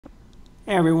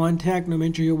Hey everyone,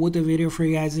 Technomentary here with a video for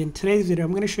you guys. In today's video,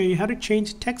 I'm going to show you how to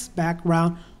change text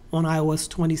background on iOS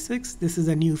 26. This is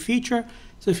a new feature.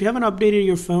 So if you haven't updated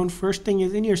your phone, first thing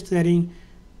is in your setting,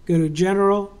 go to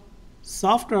General,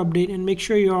 Software Update, and make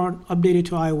sure you're updated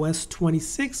to iOS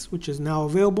 26, which is now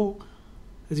available.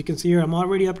 As you can see here, I'm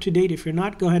already up to date. If you're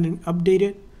not, go ahead and update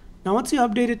it. Now once you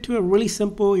update it to it, really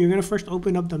simple, you're going to first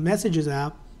open up the Messages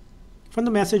app. From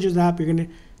the Messages app, you're going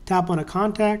to tap on a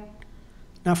contact.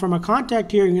 Now from a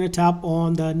contact here, you're going to tap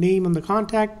on the name of the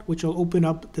contact, which will open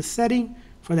up the setting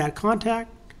for that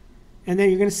contact. And then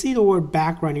you're going to see the word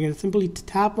background. You're going to simply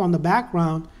tap on the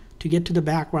background to get to the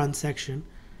background section.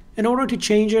 In order to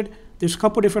change it, there's a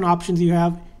couple different options you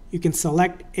have. You can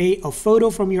select a photo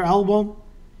from your album.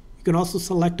 You can also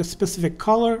select a specific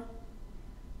color.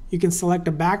 You can select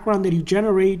a background that you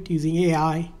generate using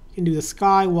AI. You can do the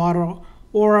sky, water,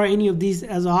 or any of these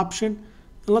as an option.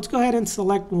 And let's go ahead and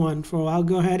select one. I'll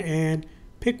go ahead and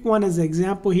pick one as an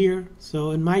example here.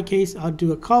 So in my case, I'll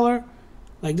do a color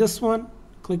like this one.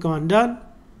 Click on done.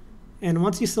 And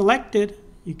once you select it,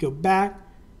 you go back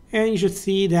and you should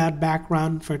see that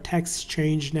background for text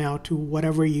change now to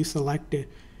whatever you selected.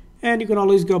 And you can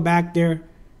always go back there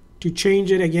to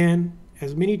change it again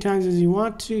as many times as you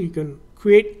want to. You can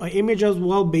create an image as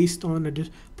well based on the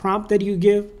prompt that you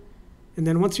give. And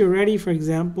then once you're ready, for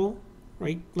example,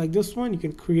 right, like this one, you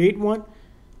can create one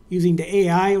using the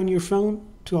AI on your phone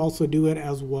to also do it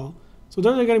as well. So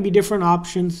those are going to be different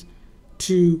options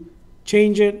to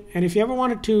change it. And if you ever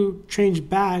wanted to change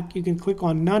back, you can click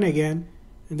on none again,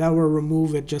 and that will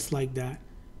remove it just like that.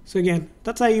 So again,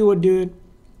 that's how you would do it.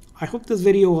 I hope this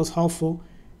video was helpful.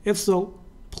 If so,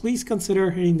 please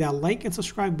consider hitting that like and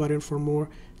subscribe button for more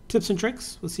tips and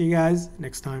tricks. We'll see you guys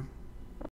next time.